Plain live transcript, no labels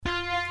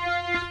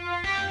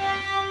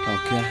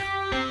Okay.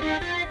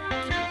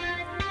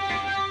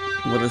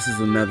 Well, this is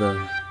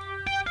another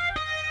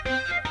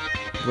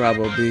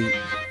Bravo beat,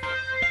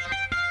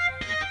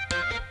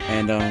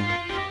 and I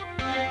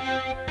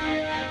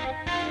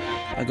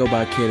go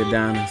by Kid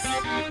Adonis.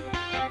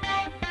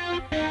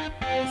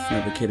 It's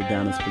another Kid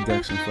Adonis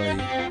production for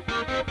you.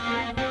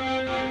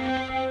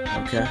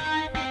 Okay,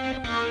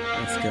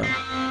 let's go.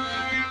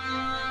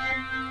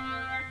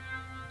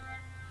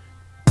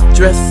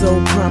 Dress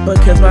so proper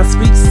cause my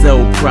speech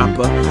so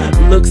proper.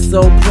 Look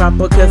so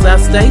proper cause I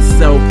stay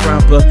so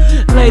proper.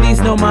 Ladies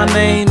know my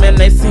name and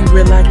they sing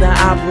it like the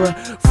opera.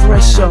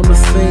 Fresh on the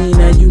scene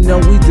and you know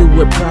we do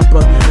it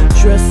proper.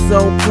 Dress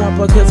so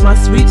proper cause my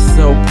speech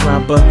so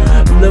proper.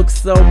 Look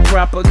so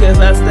proper cause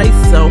I stay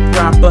so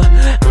proper.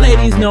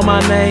 Ladies know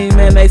my name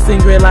and they sing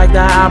it like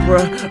the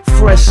opera.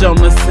 Fresh on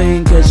the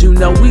scene cause you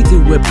know we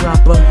do it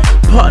proper.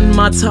 Pardon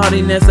my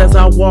tardiness as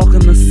I walk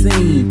on the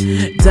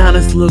scene.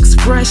 Adonis looks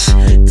fresh,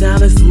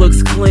 Adonis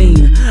looks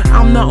clean.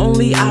 I'm the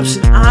only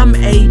option, I'm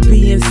A,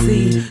 B, and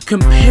C.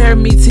 Compare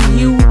me to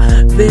you,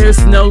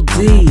 there's no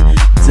D.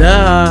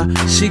 Duh,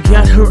 she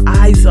got her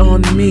eyes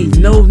on me.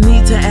 No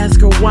need to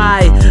ask her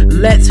why,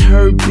 let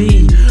her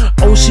be.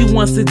 Oh, she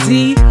wants a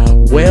D?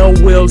 Well,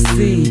 we'll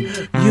see.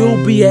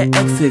 You'll be at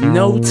exit,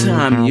 no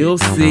time, you'll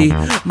see.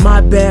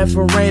 My bad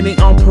for raining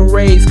on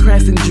parades,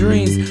 crashing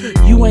dreams.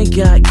 You ain't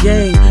got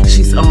game,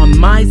 she's on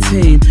my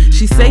team.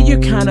 She say you're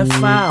kinda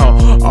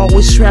foul,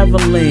 always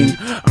traveling,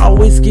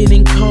 always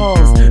getting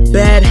calls,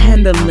 bad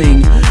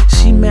handling.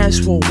 She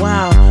matched for a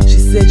while, she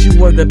said you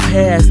were the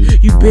past.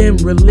 You've been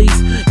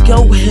released,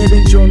 go ahead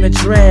and join the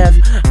draft.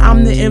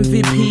 I'm the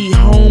MVP,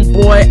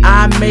 homeboy,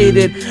 I made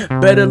it.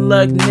 Better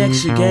luck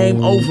next year,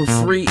 game over,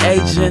 free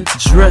agent.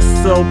 Dress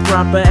so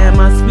proper and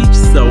my speech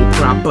so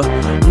proper.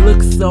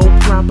 Look so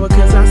proper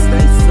cause I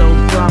stay so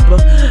proper.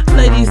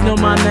 Ladies know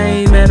my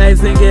name and they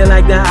sing it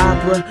like the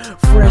opera.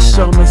 Fresh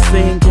on the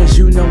scene cause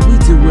you know we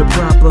do it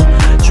proper.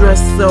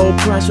 Dress so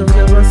proper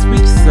cause my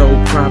speech so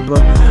proper.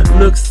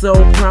 Look so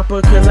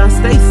proper cause I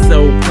stay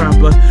so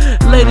proper.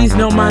 Ladies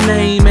know my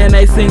name and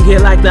they sing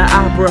it like the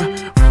opera.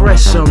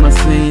 Fresh on the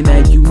scene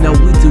and you know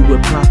we do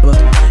it proper.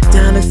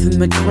 Adonis in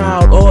the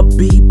crowd or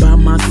be by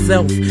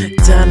myself.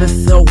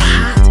 Adonis so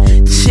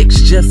hot, chicks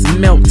just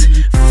melt.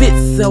 Fit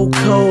so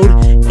cold,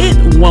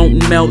 it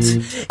won't melt.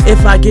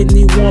 If I get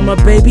any warmer,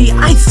 baby,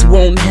 ice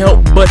won't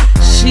help. But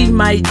she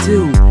might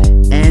do,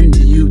 and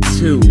you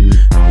too.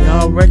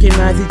 Y'all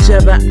recognize each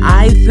other?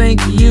 I think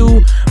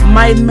you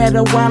might met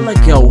a while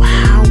ago.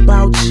 How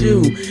about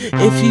you?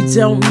 If you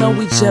don't know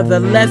each other,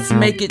 let's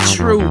make it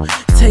true.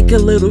 Take a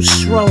little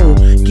stroll,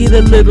 get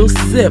a little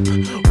sip,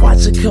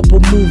 watch a couple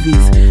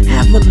movies,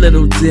 have a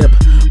little dip.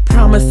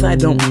 Promise I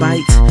don't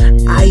bite,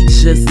 I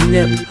just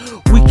nip.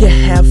 We can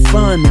have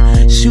fun,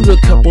 shoot a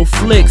couple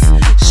flicks,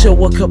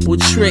 show a couple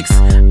tricks.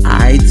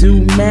 I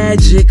do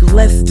magic,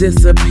 let's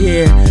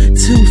disappear.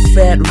 Two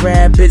fat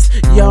rabbits,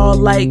 y'all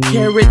like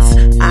carrots?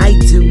 I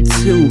do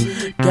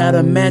too. Got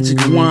a magic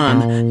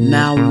wand,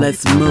 now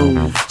let's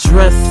move.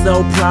 Dress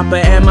so proper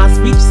and my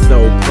speech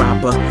so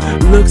proper.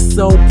 Look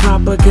so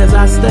proper cause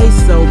I stay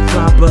so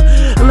proper.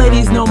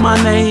 Ladies know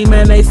my name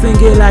and they sing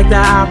it like the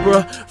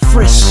opera.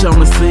 Fresh on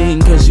the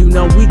scene cause you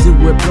know we do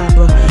it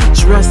proper.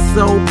 Dress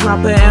so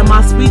proper and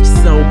my speech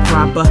so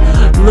proper.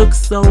 Look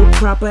so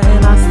proper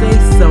and I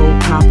stay so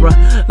proper.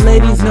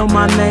 Ladies know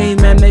my name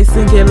and they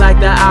sing it like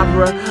the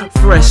opera.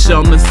 Fresh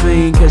on the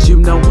scene cause you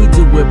know we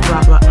do it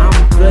proper.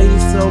 I'm lady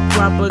so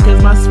proper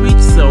cause my speech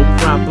so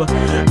proper.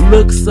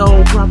 Look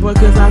so proper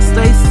cause I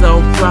stay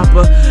so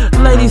proper.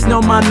 Ladies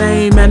know my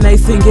name and they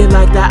sing it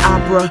like the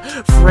opera.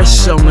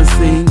 Fresh on the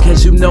scene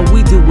cause you know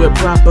we do it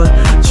proper.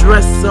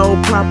 Dress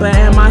so proper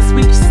and my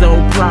speech so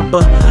proper.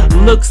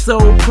 Look so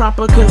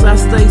proper cause I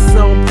stay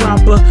so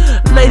proper.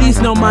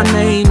 Ladies know my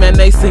name and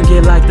they sing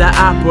it like the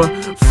opera.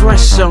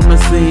 Fresh on the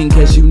scene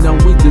cause you know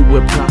we do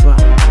it proper.